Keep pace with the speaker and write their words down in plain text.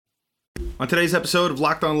On today's episode of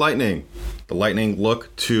Locked On Lightning, the Lightning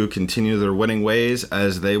look to continue their winning ways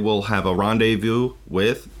as they will have a rendezvous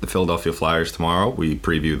with the Philadelphia Flyers tomorrow. We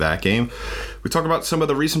preview that game. We talk about some of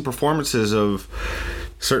the recent performances of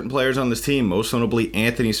certain players on this team, most notably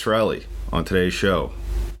Anthony Cirelli, on today's show.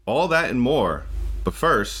 All that and more. But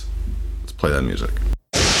first, let's play that music.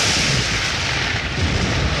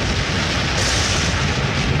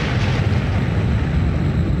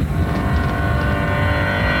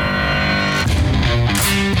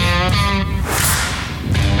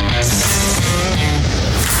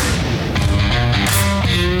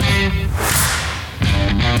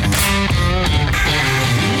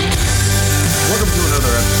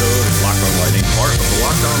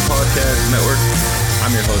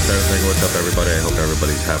 What's up, everybody? I hope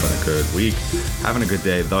everybody's having a good week, having a good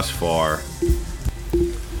day thus far.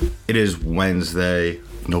 It is Wednesday,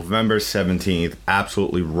 November 17th,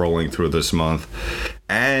 absolutely rolling through this month.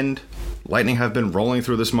 And Lightning have been rolling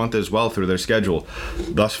through this month as well through their schedule.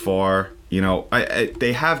 Thus far, you know,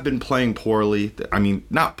 they have been playing poorly. I mean,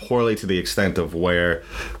 not poorly to the extent of where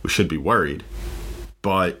we should be worried,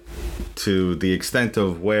 but to the extent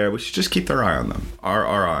of where we should just keep our eye on them,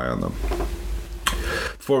 our eye on them.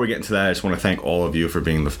 Before we get into that, I just want to thank all of you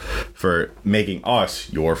for making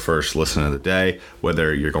us your first listen of the day.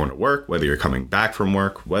 Whether you're going to work, whether you're coming back from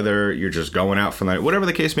work, whether you're just going out for the night, whatever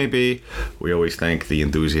the case may be, we always thank the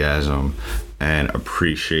enthusiasm and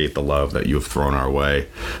appreciate the love that you've thrown our way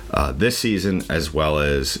this season as well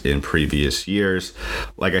as in previous years.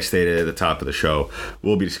 Like I stated at the top of the show,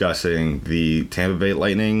 we'll be discussing the Tampa Bay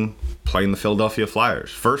Lightning playing the Philadelphia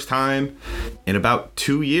Flyers. First time in about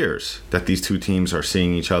 2 years that these two teams are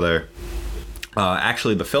seeing each other.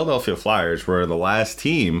 Actually, the Philadelphia Flyers were the last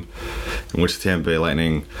team in which the Tampa Bay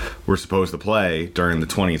Lightning were supposed to play during the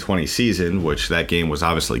 2020 season, which that game was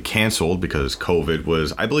obviously canceled because COVID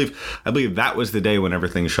was, I believe that was the day when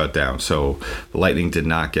everything shut down. So the Lightning did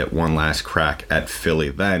not get one last crack at Philly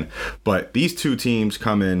then. But these two teams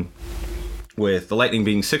come in with the Lightning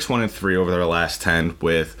being 6-1-3 over their last 10,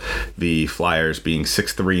 with the Flyers being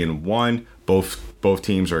 6-3-1. Both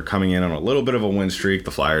teams are coming in on a little bit of a win streak.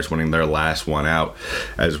 The Flyers winning their last one out,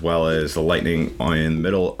 as well as the Lightning in the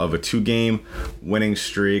middle of a 2-game winning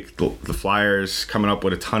streak. The Flyers coming up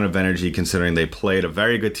with a ton of energy considering they played a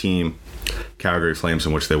very good team, Calgary Flames,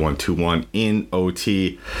 in which they won 2-1 in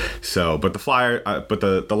OT. So, but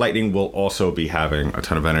the Lightning will also be having a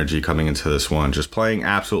ton of energy coming into this one, just playing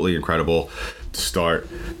absolutely incredible to start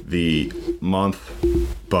the month.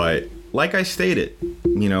 But like I stated,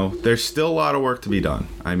 you know, there's still a lot of work to be done.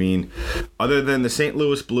 I mean, other than the St.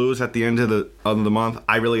 Louis Blues at the end of the month,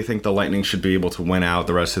 I really think the Lightning should be able to win out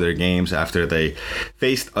the rest of their games after they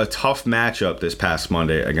faced a tough matchup this past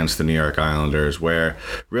Monday against the New York Islanders, where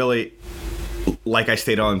really, like I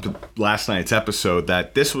stated on last night's episode,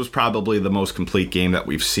 that this was probably the most complete game that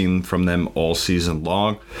we've seen from them all season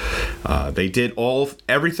long. They did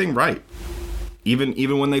everything right. Even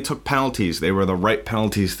when they took penalties, they were the right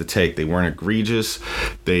penalties to take. They weren't egregious.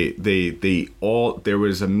 There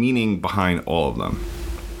was a meaning behind all of them.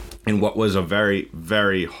 In what was a very,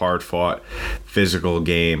 very hard-fought physical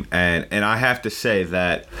game. And I have to say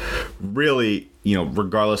that really, you know,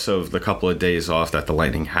 regardless of the couple of days off that the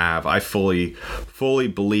Lightning have, I fully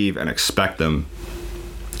believe and expect them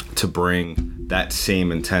to bring that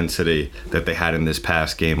same intensity that they had in this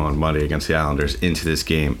past game on Monday against the Islanders into this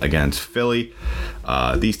game against Philly.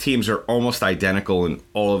 These teams are almost identical in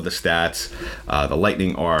all of the stats. The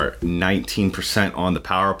Lightning are 19% on the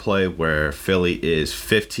power play, where Philly is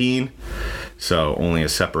 15%. So only a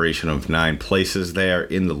separation of 9 places there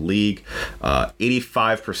in the league.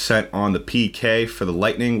 85% on the PK for the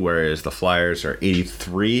Lightning, whereas the Flyers are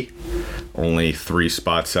 83%. Only 3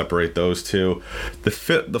 spots separate those two. The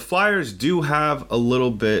Flyers do have a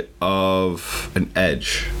little bit of an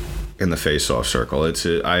edge in the face-off circle.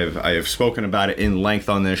 I have spoken about it in length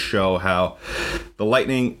on this show, how the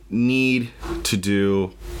Lightning need to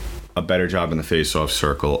do a better job in the face-off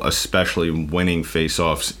circle, especially winning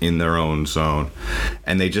face-offs in their own zone.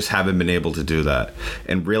 And they just haven't been able to do that.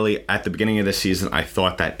 And really, at the beginning of the season, I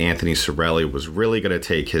thought that Anthony Cirelli was really going to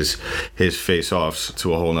take his face-offs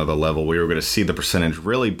to a whole nother level. We were going to see the percentage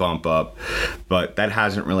really bump up, but that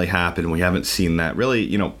hasn't really happened. We haven't seen that. Really,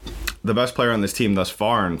 you know, the best player on this team thus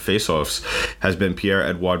far in face-offs has been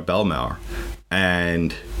Pierre-Edouard Bellemare.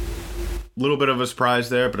 And little bit of a surprise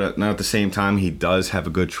there, but at the same time, he does have a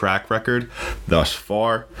good track record thus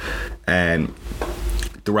far and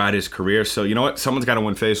throughout his career. So you know what? Someone's got to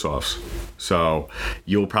win faceoffs. So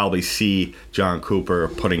you'll probably see John Cooper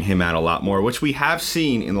putting him out a lot more, which we have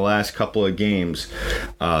seen in the last couple of games.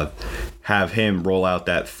 Have him roll out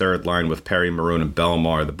that third line with Perry, Maroon, and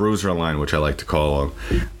Bellemare, the bruiser line, which I like to call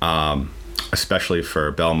him, especially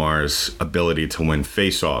for Bellemar's ability to win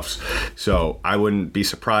faceoffs. So I wouldn't be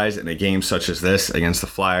surprised in a game such as this against the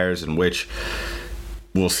Flyers, in which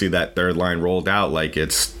we'll see that third line rolled out like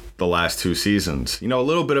it's the last 2 seasons. You know, a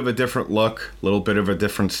little bit of a different look, a little bit of a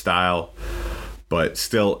different style, but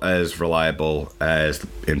still as reliable as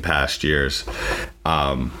in past years.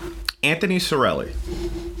 Anthony Cirelli.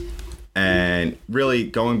 And really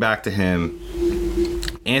going back to him,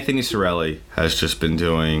 Anthony Cirelli has just been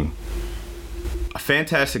doing a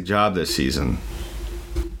fantastic job this season.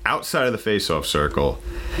 Outside of the faceoff circle,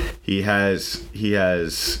 he has,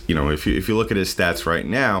 you know, if you look at his stats right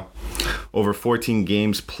now, over 14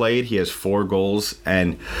 games played, he has 4 goals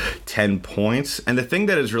and 10 points. And the thing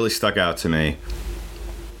that has really stuck out to me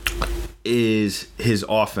is his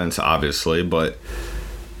offense, obviously, but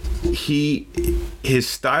his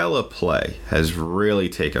style of play has really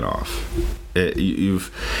taken off.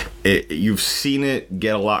 You've seen it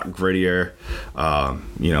get a lot grittier.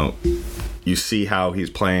 You know, you see how he's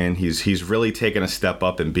playing. He's really taken a step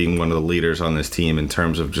up in being one of the leaders on this team in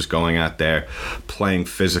terms of just going out there, playing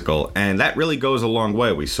physical, and that really goes a long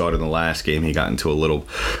way. We saw it in the last game. He got into a little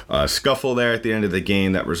scuffle there at the end of the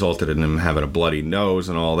game that resulted in him having a bloody nose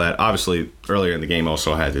and all that. Obviously, earlier in the game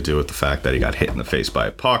also had to do with the fact that he got hit in the face by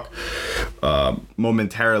a puck,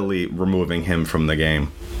 momentarily removing him from the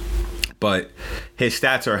game. But his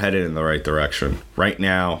stats are headed in the right direction. Right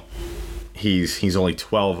now, he's only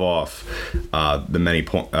 12 off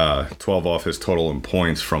 12 off his total in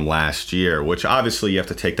points from last year, which obviously you have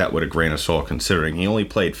to take that with a grain of salt, considering he only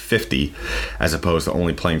played 50 as opposed to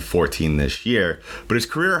only playing 14 this year. But his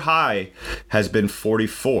career high has been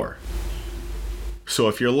 44. So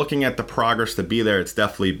if you're looking at the progress to be there, it's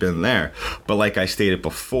definitely been there. But like I stated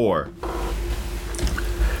before,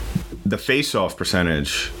 the face-off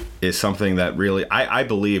percentage is something that really, I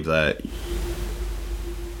believe that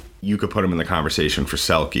you could put him in the conversation for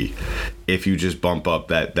Selke if you just bump up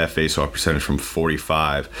that face-off percentage from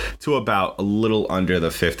 45 to about a little under the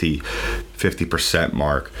 50%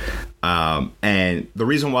 mark. And the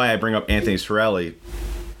reason why I bring up Anthony Cirelli,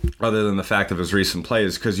 other than the fact of his recent play,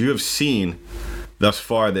 is because you have seen thus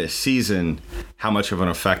far this season how much of an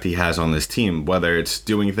effect he has on this team, whether it's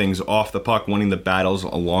doing things off the puck, winning the battles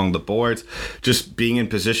along the boards, just being in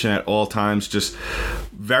position at all times. Just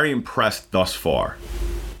very impressed thus far.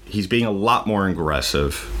 He's being a lot more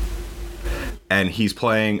aggressive, and he's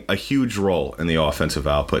playing a huge role in the offensive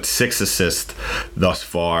output. 6 assists thus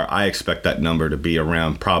far. I expect that number to be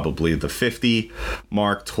around probably the 50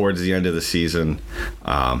 mark towards the end of the season.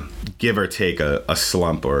 Give or take a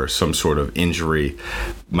slump or some sort of injury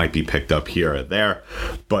might be picked up here or there.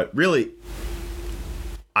 But really,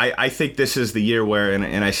 I think this is the year where,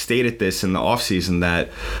 and I stated this in the offseason, that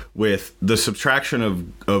with the subtraction of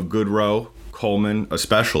Goodrow, Coleman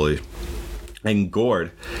especially, and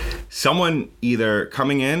Gord, someone either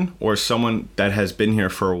coming in or someone that has been here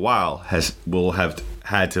for a while will have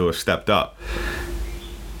had to have stepped up.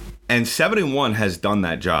 And 71 has done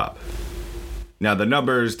that job. Now, the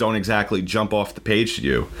numbers don't exactly jump off the page to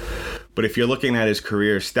you, but if you're looking at his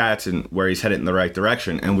career stats and where he's headed in the right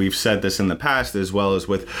direction, and we've said this in the past as well as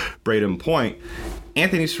with Braden Point,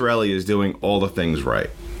 Anthony Cirelli is doing all the things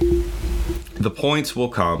right. The points will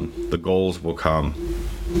come, the goals will come,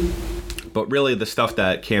 but really the stuff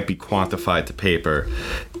that can't be quantified to paper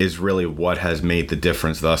is really what has made the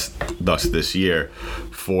difference thus this year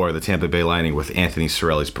for the Tampa Bay Lightning with Anthony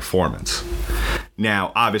Cirelli's performance.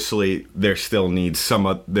 Now, obviously, there's still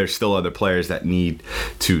other players that need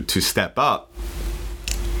to step up,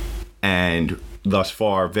 and thus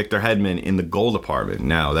far, Victor Hedman in the goal department.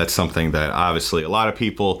 Now, that's something that obviously a lot of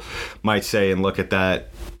people might say and look at that.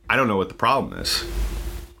 I don't know what the problem is.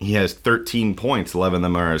 He has 13 points, 11 of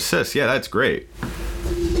them are assists. Yeah, that's great.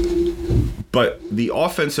 But the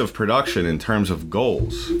offensive production in terms of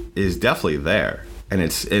goals is definitely there. And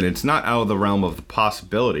it's not out of the realm of the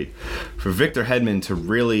possibility for Victor Hedman to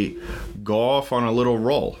really go off on a little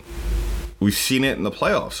roll. We've seen it in the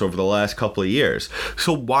playoffs over the last couple of years.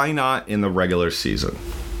 So why not in the regular season?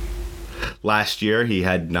 Last year, he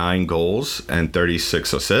had 9 goals and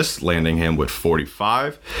 36 assists, landing him with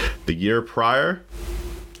 45. The year prior,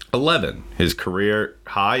 11. His career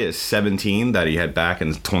high is 17 that he had back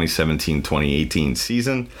in the 2017-2018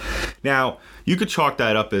 season. Now, you could chalk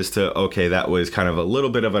that up as to, okay, that was kind of a little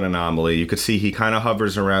bit of an anomaly. You could see he kind of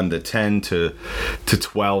hovers around the 10 to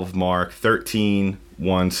 12 mark, 13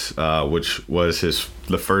 once, which was his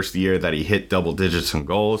the first year that he hit double digits in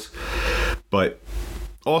goals. But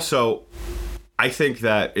also, I think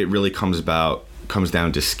that it really comes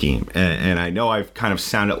down to scheme. And I know I've kind of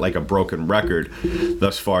sounded like a broken record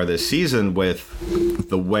thus far this season with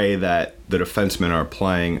the way that the defensemen are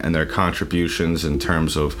playing and their contributions in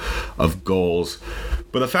terms of goals.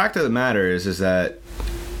 But the fact of the matter is that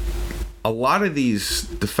a lot of these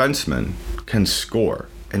defensemen can score,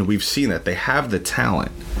 and we've seen that. They have the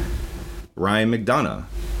talent. Ryan McDonagh,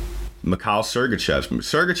 Mikhail Sergachev.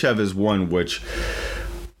 Sergachev is one which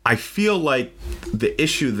I feel like the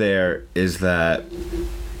issue there is that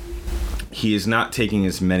he is not taking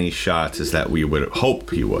as many shots as that we would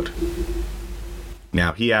hope he would.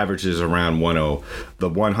 Now, he averages around 1-0. The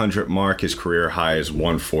 100 mark, his career high is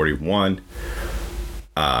 141.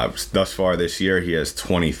 Thus far this year, he has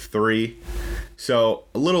 23. So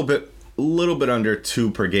a little bit under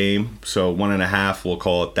 2 per game. So 1.5, we'll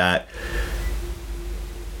call it that.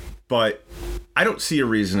 But I don't see a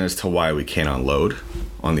reason as to why we can't unload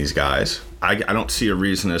on these guys. I don't see a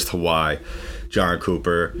reason as to why John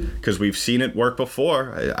Cooper, because we've seen it work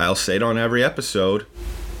before. I'll say it on every episode.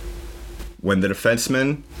 When the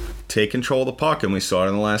defensemen take control of the puck, and we saw it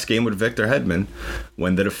in the last game with Victor Hedman,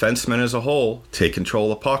 when the defensemen as a whole take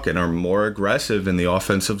control of the puck and are more aggressive in the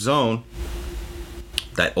offensive zone,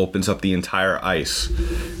 that opens up the entire ice.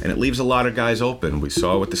 And it leaves a lot of guys open. We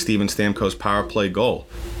saw it with the Steven Stamkos power play goal.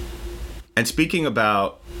 And speaking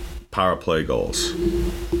about power play goals,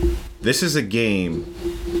 this is a game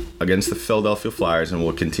against the Philadelphia Flyers, and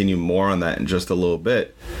we'll continue more on that in just a little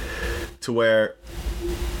bit, to where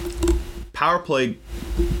power plays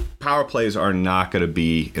are not going to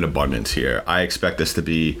be in abundance here. I expect this to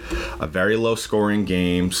be a very low scoring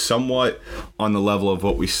game, somewhat on the level of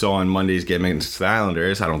what we saw in Monday's game against the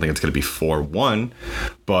Islanders. I don't think it's going to be 4-1,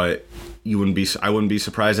 but I wouldn't be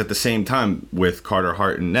surprised at the same time with Carter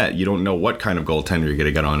Hart in net. You don't know what kind of goaltender you're going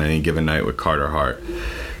to get on any given night with Carter Hart.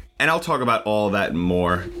 And I'll talk about all of that and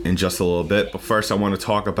more in just a little bit. But first, I want to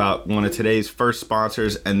talk about one of today's first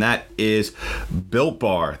sponsors, and that is Built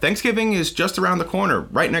Bar. Thanksgiving is just around the corner,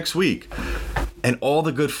 right next week. And all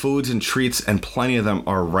the good foods and treats, and plenty of them,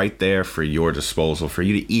 are right there for your disposal, for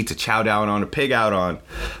you to eat, to chow down on, to pig out on.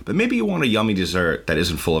 But maybe you want a yummy dessert that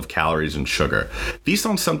isn't full of calories and sugar. Feast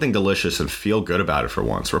on something delicious and feel good about it for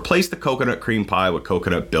once. Replace the coconut cream pie with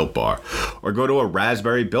coconut Built Bar. Or go to a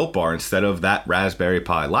raspberry Built Bar instead of that raspberry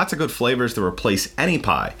pie. Lots of good flavors to replace any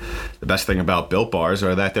pie. The best thing about Built Bars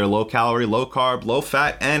are that they're low calorie, low carb, low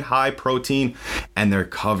fat, and high protein. And they're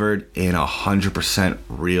covered in 100%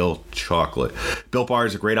 real chocolate. Built Bar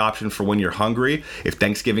is a great option for when you're hungry. If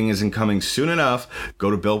Thanksgiving isn't coming soon enough,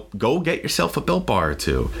 go get yourself a Built Bar or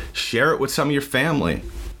two. Share it with some of your family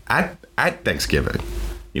at Thanksgiving.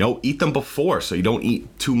 Eat them before so you don't eat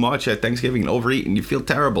too much at Thanksgiving and overeat and you feel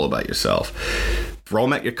terrible about yourself. Throw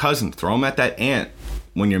them at your cousin. Throw them at that aunt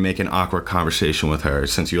when you're making awkward conversation with her,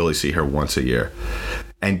 since you only see her once a year.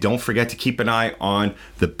 And don't forget to keep an eye on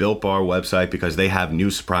the Built Bar website, because they have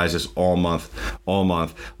new surprises all month.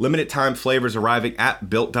 Limited time flavors arriving at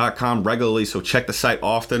Built.com regularly, so check the site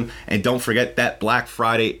often. And don't forget that Black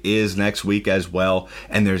Friday is next week as well.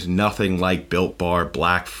 And there's nothing like Built Bar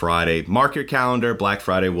Black Friday. Mark your calendar. Black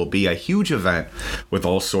Friday will be a huge event with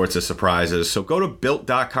all sorts of surprises. So go to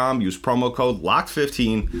Built.com, use promo code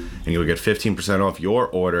LOCKED15, and you'll get 15% off your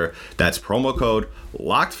order. That's promo code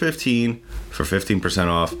LOCKED15 for 15%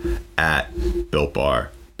 off at Built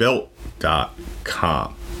Bar.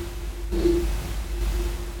 Built.com.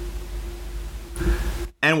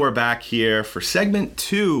 And we're back here for segment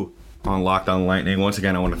 2 on Locked On Lightning. Once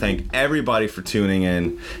again, I want to thank everybody for tuning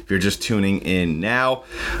in. If you're just tuning in now,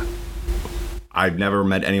 I've never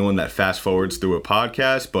met anyone that fast forwards through a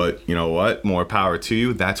podcast, but you know what? More power to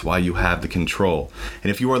you. That's why you have the control. And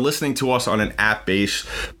if you are listening to us on an app-based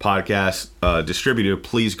podcast distributor,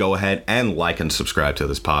 please go ahead and like and subscribe to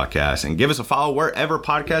this podcast and give us a follow wherever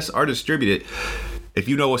podcasts are distributed. If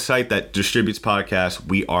you know a site that distributes podcasts,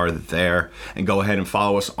 we are there. And go ahead and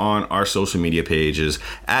follow us on our social media pages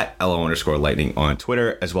at LO_Lightning on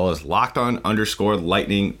Twitter, as well as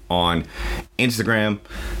LockedOn_Lightning on Instagram.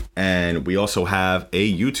 And we also have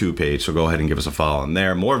a YouTube page, so go ahead and give us a follow on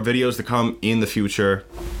there. More videos to come in the future,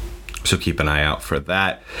 so keep an eye out for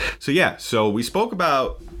that. So we spoke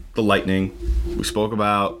about the Lightning. We spoke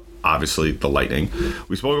about, obviously, the Lightning.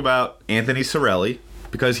 We spoke about Anthony Cirelli,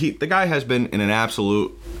 because the guy has been in an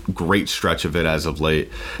absolute great stretch of it as of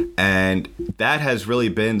late. And that has really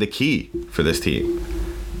been the key for this team.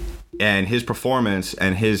 and his performance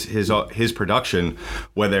and his production,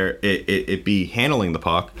 whether it be handling the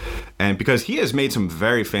puck, and because he has made some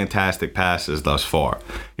very fantastic passes thus far.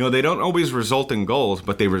 They don't always result in goals,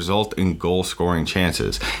 but they result in goal scoring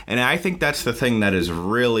chances. And I think that's the thing that has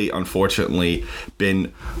really, unfortunately,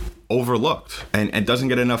 been overlooked and doesn't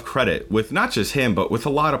get enough credit with not just him, but with a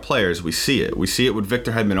lot of players. We see it with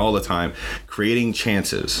Victor Hedman all the time, creating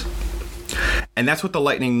chances. And that's what the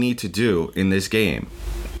Lightning need to do in this game.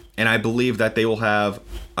 And I believe that they will have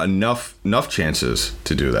enough chances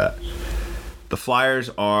to do that. The Flyers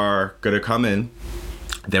are going to come in.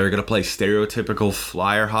 They're going to play stereotypical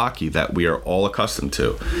Flyer hockey that we are all accustomed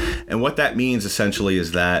to. And what that means essentially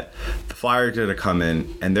is that the Flyers are going to come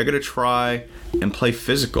in and they're going to try and play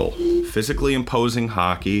physically imposing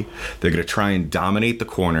hockey. They're going to try and dominate the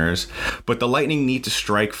corners. But the Lightning need to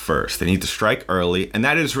strike first. They need to strike early. And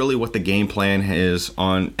that is really what the game plan is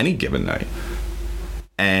on any given night.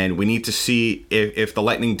 And we need to see if the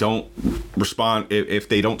Lightning don't respond, if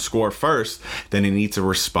they don't score first, then they need to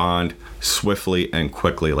respond swiftly and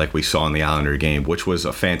quickly like we saw in the Islander game, which was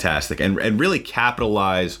a fantastic, and really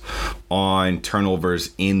capitalize on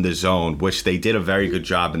turnovers in the zone, which they did a very good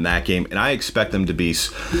job in that game. And I expect them to be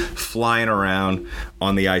flying around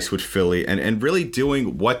on the ice with Philly and really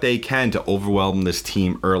doing what they can to overwhelm this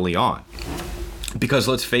team early on. Because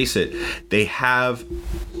let's face it, they have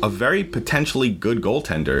a very potentially good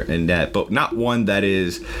goaltender in net, but not one that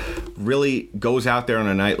is really goes out there on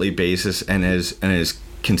a nightly basis and has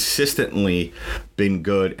consistently been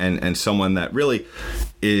good and someone that really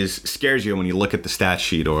scares you when you look at the stat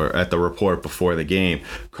sheet or at the report before the game.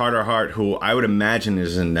 Carter Hart, who I would imagine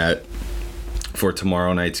is in net for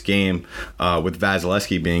tomorrow night's game, with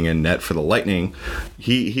Vasilevsky being in net for the Lightning,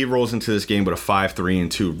 he rolls into this game with a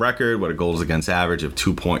 5-3-2 record, with a goals against average of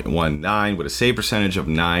 2.19, with a save percentage of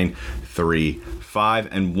 .935,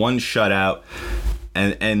 and one shutout.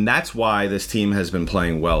 And that's why this team has been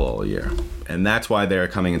playing well all year. And that's why they're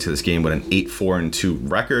coming into this game with an 8-4-2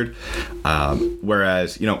 record.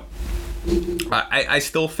 Whereas, I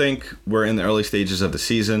still think we're in the early stages of the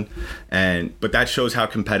season, but that shows how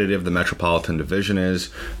competitive the Metropolitan Division is.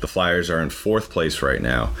 The Flyers are in 4th place right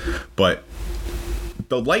now, but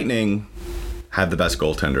the Lightning have the best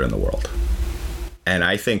goaltender in the world, and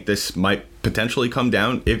I think this might potentially come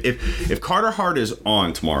down if Carter Hart is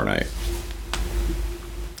on tomorrow night.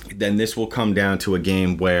 Then this will come down to a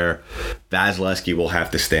game where Vasilevsky will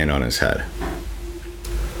have to stand on his head.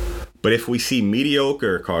 But if we see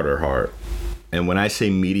mediocre Carter Hart, and when I say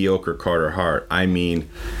mediocre Carter Hart, I mean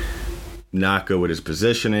not good with his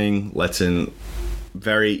positioning, lets in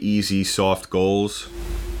very easy, soft goals,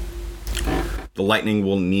 the Lightning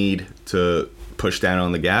will need to push down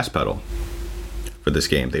on the gas pedal for this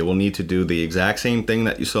game. They will need to do the exact same thing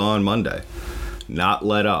that you saw on Monday. Not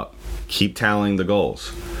let up. Keep tallying the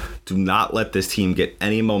goals. Do not let this team get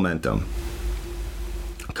any momentum.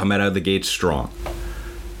 Come out of the gate strong.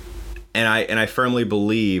 And I firmly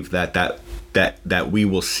believe that we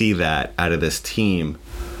will see that out of this team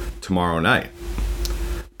tomorrow night.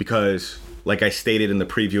 Because, like I stated in the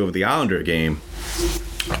preview of the Islander game,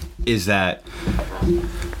 is that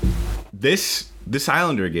this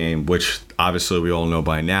Islander game, which obviously we all know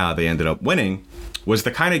by now they ended up winning, was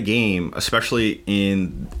the kind of game, especially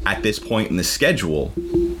at this point in the schedule,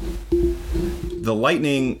 the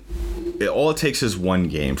Lightning, all it takes is one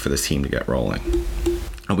game for this team to get rolling.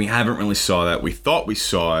 And we haven't really saw that. We thought we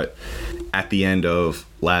saw it at the end of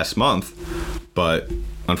last month, but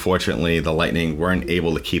unfortunately the Lightning weren't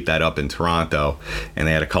able to keep that up in Toronto, and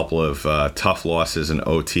they had a couple of tough losses in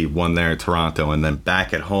OT, one there in Toronto and then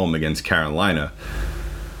back at home against Carolina.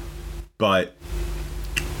 But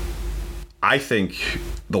I think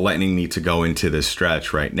the Lightning need to go into this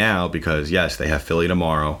stretch right now because, yes, they have Philly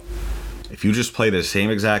tomorrow. If you just play the same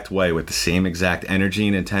exact way with the same exact energy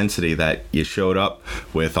and intensity that you showed up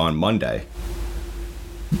with on Monday,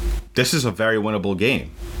 this is a very winnable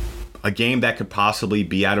game. A game that could possibly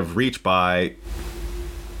be out of reach by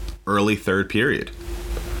early third period,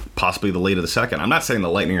 possibly the late of the second. I'm not saying the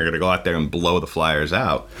Lightning are going to go out there and blow the Flyers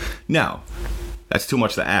out. No, that's too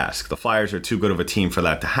much to ask. The Flyers are too good of a team for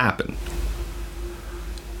that to happen.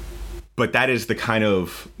 But that is the kind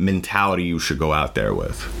of mentality you should go out there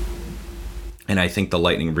with. And I think the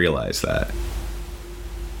Lightning realize that.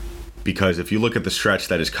 Because if you look at the stretch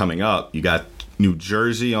that is coming up, you got New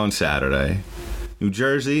Jersey on Saturday. New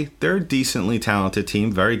Jersey, they're a decently talented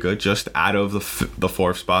team, very good, just out of the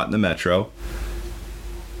 4th spot in the Metro.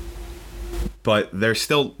 But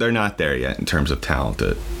they're not there yet in terms of talent.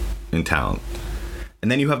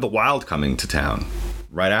 And then you have the Wild coming to town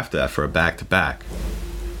right after that for a back-to-back.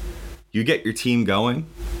 You get your team going,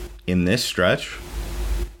 in this stretch,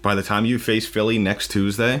 by the time you face Philly next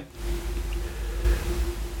Tuesday,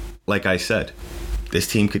 like I said, this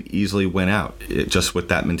team could easily win out just with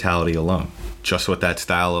that mentality alone, just with that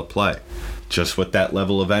style of play, just with that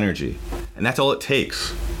level of energy. And that's all it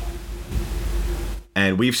takes.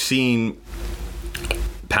 And we've seen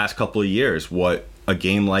past couple of years what a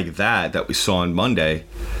game like that we saw on Monday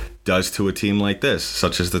does to a team like this,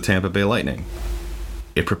 such as the Tampa Bay Lightning.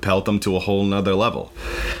 It propelled them to a whole nother level.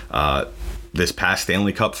 This past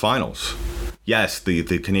Stanley Cup Finals, yes, the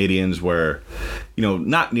Canadians were,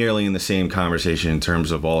 not nearly in the same conversation in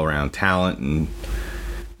terms of all-around talent and,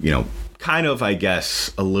 kind of, I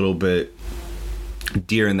guess, a little bit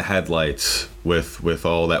deer in the headlights with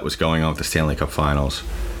all that was going on with the Stanley Cup Finals.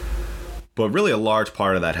 But really a large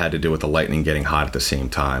part of that had to do with the Lightning getting hot at the same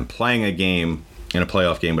time, playing a game in a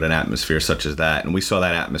playoff game with an atmosphere such as that. And we saw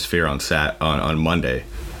that atmosphere on Monday.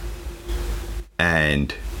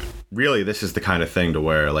 And really, this is the kind of thing to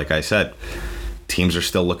where, like I said, teams are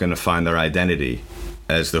still looking to find their identity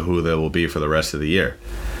as to who they will be for the rest of the year.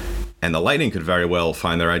 And the Lightning could very well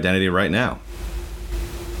find their identity right now.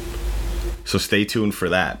 So stay tuned for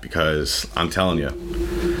that, because I'm telling you,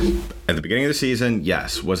 at the beginning of the season,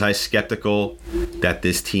 yes, was I skeptical that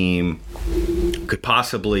this team could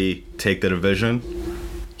possibly take the division?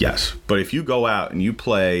 Yes. But if you go out and you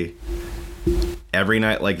play every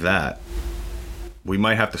night like that, we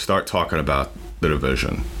might have to start talking about the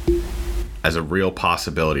division as a real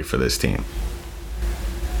possibility for this team.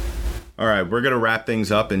 All right, we're going to wrap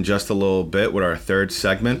things up in just a little bit with our third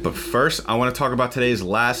segment. But first, I want to talk about today's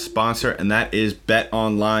last sponsor, and that is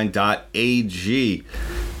betonline.ag.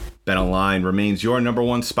 BetOnline remains your number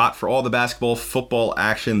one spot for all the basketball, football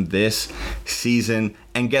action this season.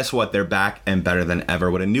 And guess what? They're back and better than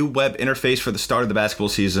ever with a new web interface for the start of the basketball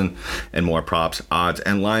season and more props, odds,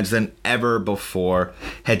 and lines than ever before.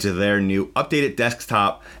 Head to their new updated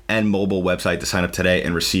desktop and mobile website to sign up today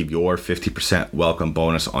and receive your 50% welcome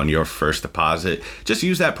bonus on your first deposit. Just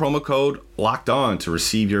use that promo code LOCKEDON to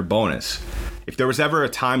receive your bonus. If there was ever a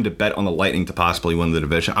time to bet on the Lightning to possibly win the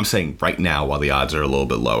division, I'm saying right now while the odds are a little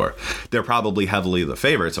bit lower. They're probably heavily the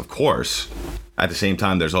favorites, of course. At the same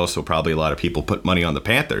time, there's also probably a lot of people put money on the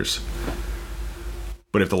Panthers.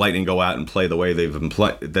 But if the Lightning go out and play the way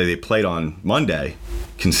they played on Monday,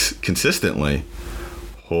 consistently,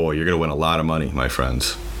 you're going to win a lot of money, my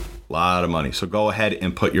friends. A lot of money. So go ahead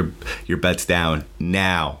and put your bets down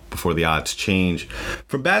now before the odds change.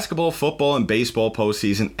 From basketball, football, and baseball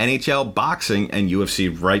postseason, NHL, boxing, and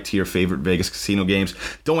UFC, right to your favorite Vegas casino games.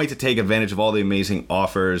 Don't wait to take advantage of all the amazing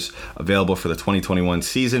offers available for the 2021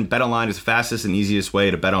 season. BetOnline is the fastest and easiest way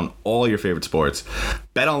to bet on all your favorite sports.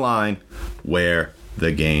 BetOnline, where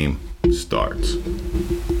the game starts.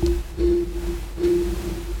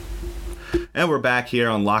 And we're back here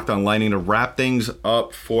on Locked On Lightning to wrap things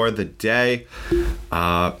up for the day.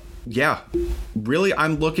 Really,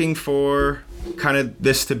 I'm looking for kind of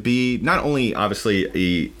this to be not only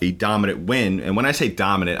obviously a dominant win. And when I say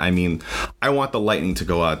dominant, I mean, I want the Lightning to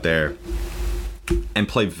go out there and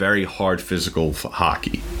play very hard physical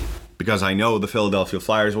hockey, because I know the Philadelphia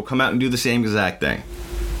Flyers will come out and do the same exact thing.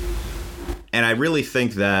 And I really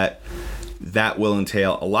think that will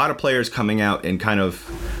entail a lot of players coming out and kind of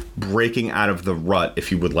breaking out of the rut,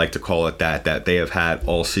 if you would like to call it that they have had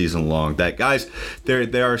all season long. That, guys,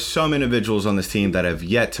 there are some individuals on this team that have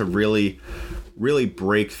yet to really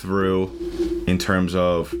break through in terms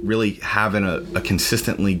of really having a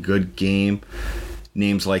consistently good game.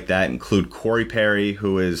 Names like that include Corey Perry,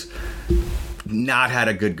 who has not had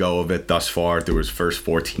a good go of it thus far through his first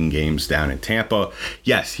 14 games down in Tampa.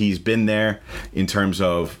 Yes, he's been there in terms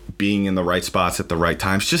of being in the right spots at the right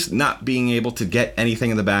times, just not being able to get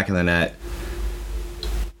anything in the back of the net.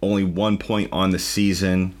 Only 1 point on the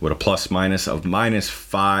season with a plus-minus of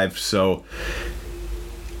 -5. So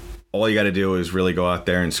all you got to do is really go out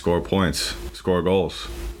there and score points, score goals,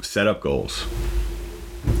 set up goals.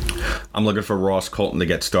 I'm looking for Ross Colton to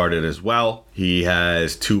get started as well. He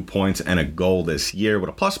has 2 points and a goal this year with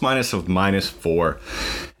a plus-minus of -4.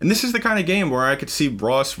 And this is the kind of game where I could see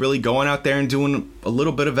Ross really going out there and doing a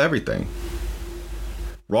little bit of everything.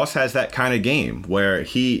 Ross has that kind of game where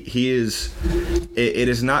he is, it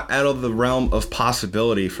is not out of the realm of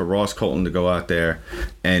possibility for Ross Colton to go out there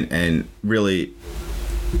and really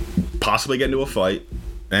possibly get into a fight.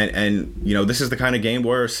 And this is the kind of game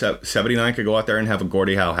where 79 could go out there and have a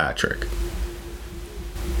Gordie Howe hat trick.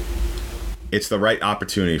 It's the right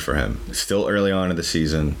opportunity for him. It's still early on in the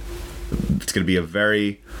season. It's going to be a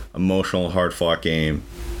very emotional, hard-fought game.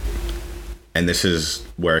 And this is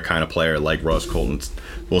where a kind of player like Ross Colton's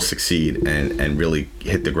will succeed and really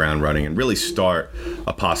hit the ground running and really start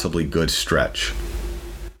a possibly good stretch.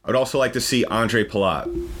 I would also like to see Andre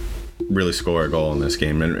Palat really score a goal in this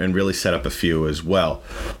game and really set up a few as well.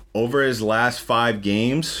 Over his last 5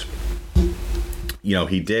 games,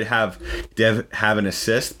 he did have an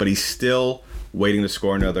assist, but he's still waiting to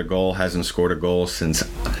score another goal. Hasn't scored a goal since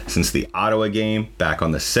the Ottawa game back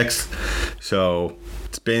on the 6th. So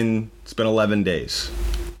it's been 11 days,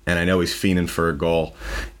 and I know he's fiending for a goal.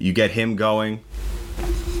 You get him going,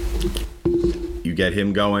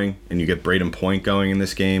 and you get Braden Point going in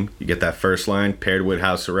this game. You get that first line paired with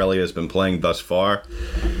how Cirelli has been playing thus far.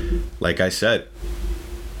 Like I said,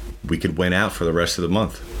 we could win out for the rest of the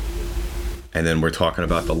month. And then we're talking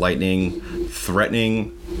about the Lightning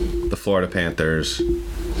threatening the Florida Panthers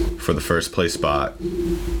for the first place spot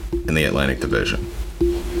in the Atlantic Division.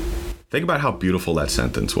 Think about how beautiful that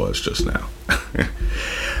sentence was just now.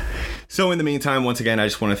 So in the meantime, once again, I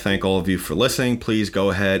just want to thank all of you for listening. Please go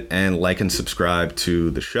ahead and like and subscribe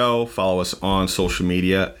to the show. Follow us on social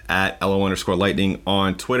media at LO_Lightning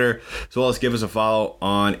on Twitter, as well as give us a follow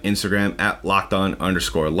on Instagram at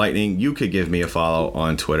LockedOn_Lightning. You could give me a follow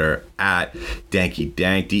on Twitter at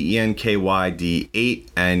DenkyDank,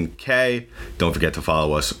 DENKYD8NK. Don't forget to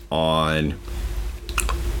follow us on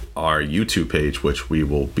our YouTube page, which we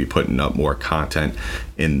will be putting up more content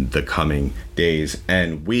in the coming days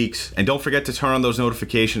and weeks. And don't forget to turn on those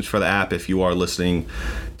notifications for the app if you are listening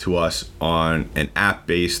to us on an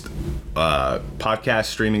app-based podcast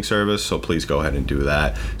streaming service. So please go ahead and do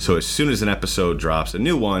that. So as soon as an episode drops, a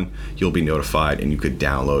new one, you'll be notified and you could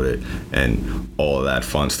download it and all of that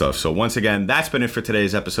fun stuff. So once again, that's been it for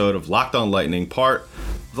today's episode of Locked On Lightning, part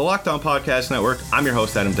of the Locked On Podcast Network. I'm your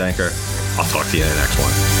host, Adam Danker. I'll talk to you in the next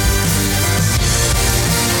one.